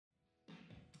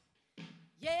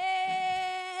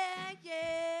Yeah,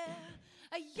 yeah,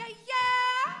 yeah, yeah.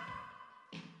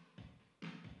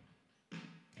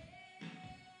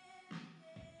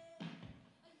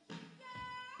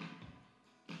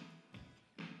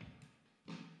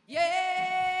 Yeah,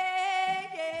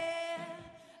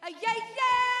 yeah, yeah, yeah.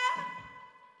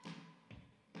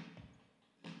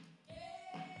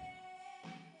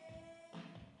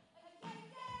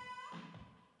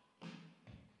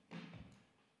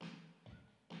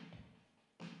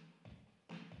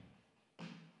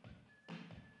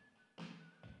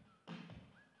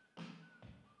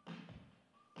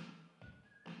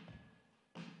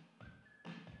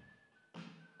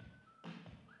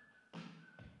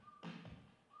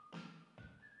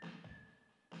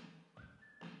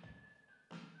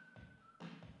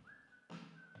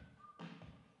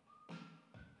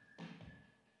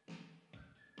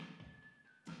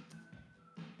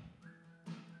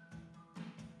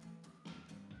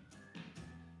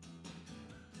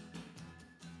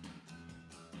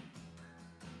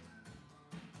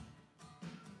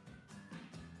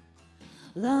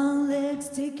 Long legs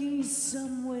taking you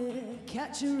somewhere,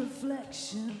 catch a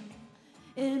reflection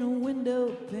in a window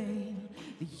pane.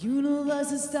 The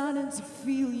universe is starting to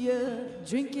feel you,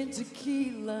 drinking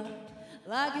tequila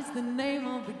like it's the name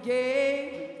of the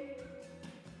game.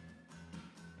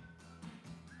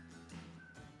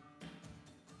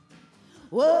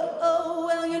 Whoa, oh,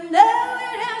 well, you know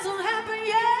it hasn't happened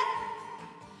yet.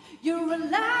 You're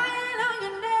relying on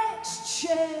your next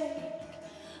check.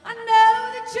 I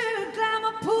know that you're a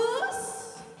glamour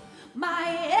puss.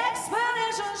 My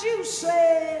explanations you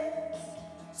said.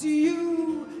 So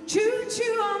you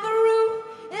choo-choo on the roof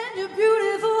in your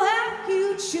beautiful hat.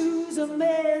 You choose a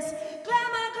mess.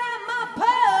 Glamour, glamour puss.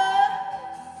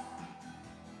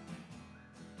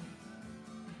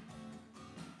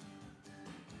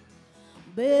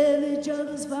 Barely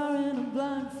joggers firing a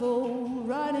blindfold,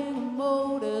 riding a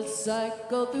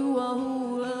motorcycle through a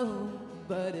hula hoop.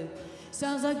 But it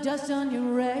sounds like dust on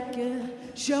your record,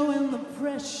 showing the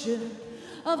pressure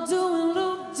of doing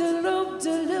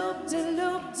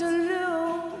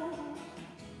loop-de-loop-de-loop-de-loop-de-loop.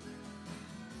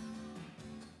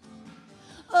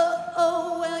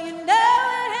 Oh, well, you know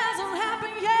it hasn't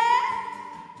happened yet.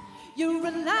 You're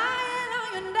relying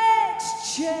on your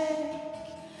next check.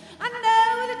 I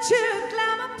know that you're a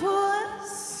glamour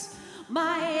puss.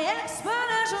 My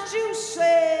explanations you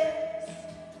said.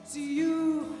 So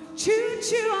you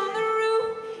choo-choo on the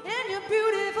roof in your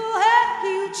beautiful hat.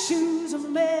 You choose a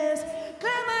mess.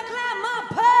 Glamour, glamour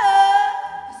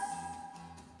puss.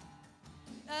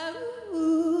 Oh,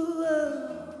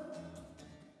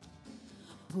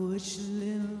 push a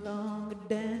little longer,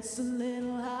 dance a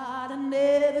little harder,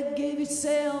 never give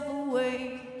yourself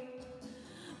away.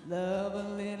 Love a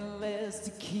little less to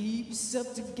keep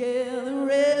yourself together,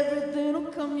 everything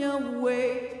will come your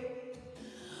way.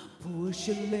 Push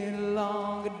a little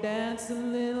longer, dance a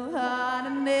little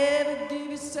harder, never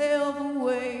give yourself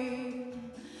away.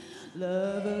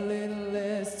 Love a little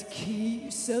less to keep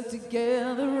yourself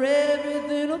together,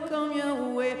 everything will come your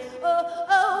way. Oh,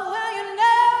 well, you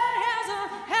know it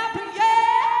hasn't happened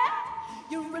yet.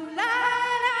 You're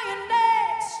relying on your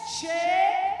next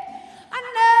check. I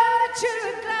know that you're a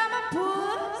glamour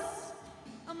puss.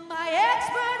 My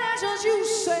explanations you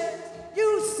said,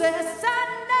 I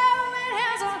know it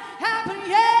hasn't happened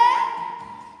yet.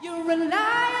 You're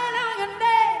relying on your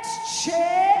next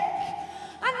check.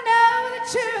 I know that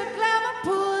you're a glamour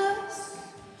puss.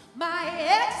 My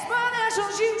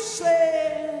explanations you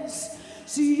said.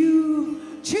 So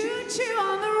you choo-choo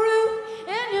on the roof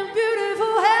in your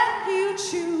beautiful hat. You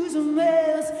choose a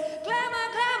mess. Glamour,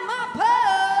 glamour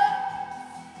puss.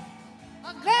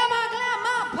 A glamour,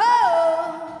 glamour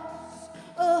puss.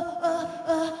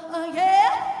 Yeah.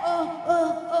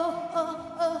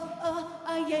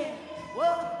 Yeah.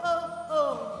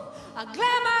 Whoa, a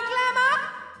glamour,